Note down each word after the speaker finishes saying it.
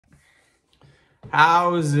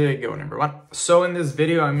How's it going, everyone? So in this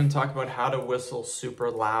video, I'm going to talk about how to whistle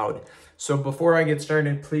super loud. So before I get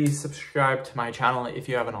started, please subscribe to my channel if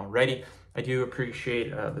you haven't already. I do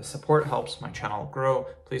appreciate the support, helps my channel grow.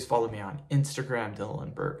 Please follow me on Instagram,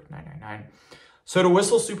 DylanBurke999. So to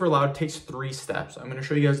whistle super loud takes 3 steps. I'm going to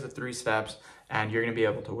show you guys the 3 steps, and you're going to be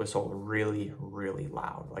able to whistle really, really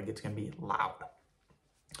loud. Like, it's going to be loud.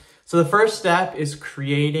 So the first step is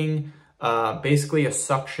creating basically a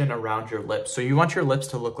suction around your lips. So you want your lips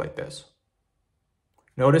to look like this.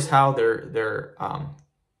 Notice how they're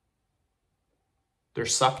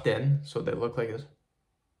sucked in, so they look like this.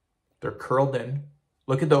 They're curled in.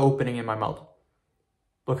 Look at the opening in my mouth.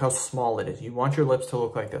 Look how small it is. You want your lips to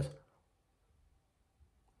look like this.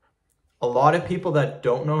 A lot of people that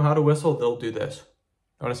don't know how to whistle, they'll do this.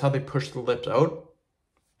 Notice how they push the lips out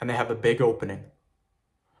and they have a big opening.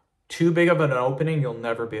 Too big of an opening, you'll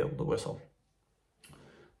never be able to whistle.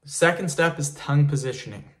 The second step is tongue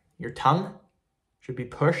positioning. Your tongue should be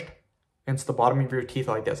pushed against the bottom of your teeth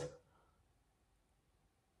like this.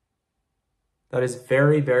 That is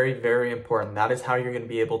very, very, very important. That is how you're going to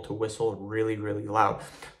be able to whistle really, really loud.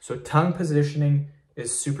 So tongue positioning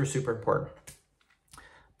is super, super important.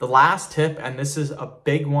 The last tip, and this is a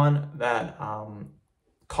big one that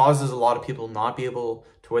causes a lot of people not be able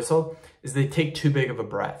to whistle, is they take too big of a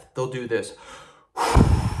breath. They'll do this.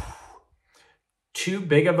 Too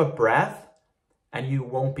big of a breath, and you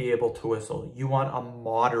won't be able to whistle. You want a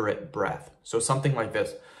moderate breath. So something like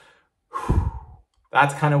this.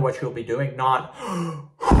 That's kind of what you'll be doing, not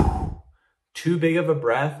too big of a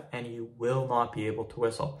breath, and you will not be able to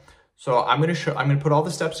whistle. So I'm going to put all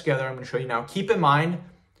the steps together. I'm going to show you now. Keep in mind,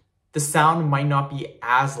 the sound might not be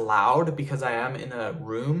as loud because I am in a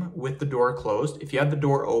room with the door closed. If you had the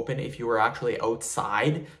door open, if you were actually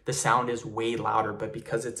outside, the sound is way louder, but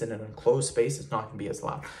because it's in an enclosed space, it's not going to be as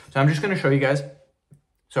loud. So I'm just going to show you guys.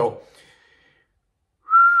 So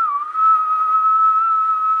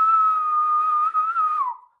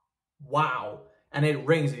wow. And it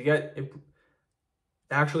rings. It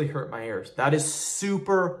actually hurt my ears. That is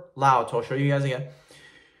super loud. So I'll show you guys again.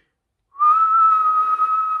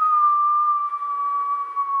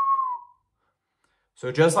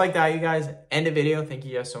 So just like that, you guys, end the video. Thank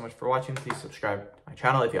you guys so much for watching. Please subscribe to my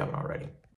channel if you haven't already.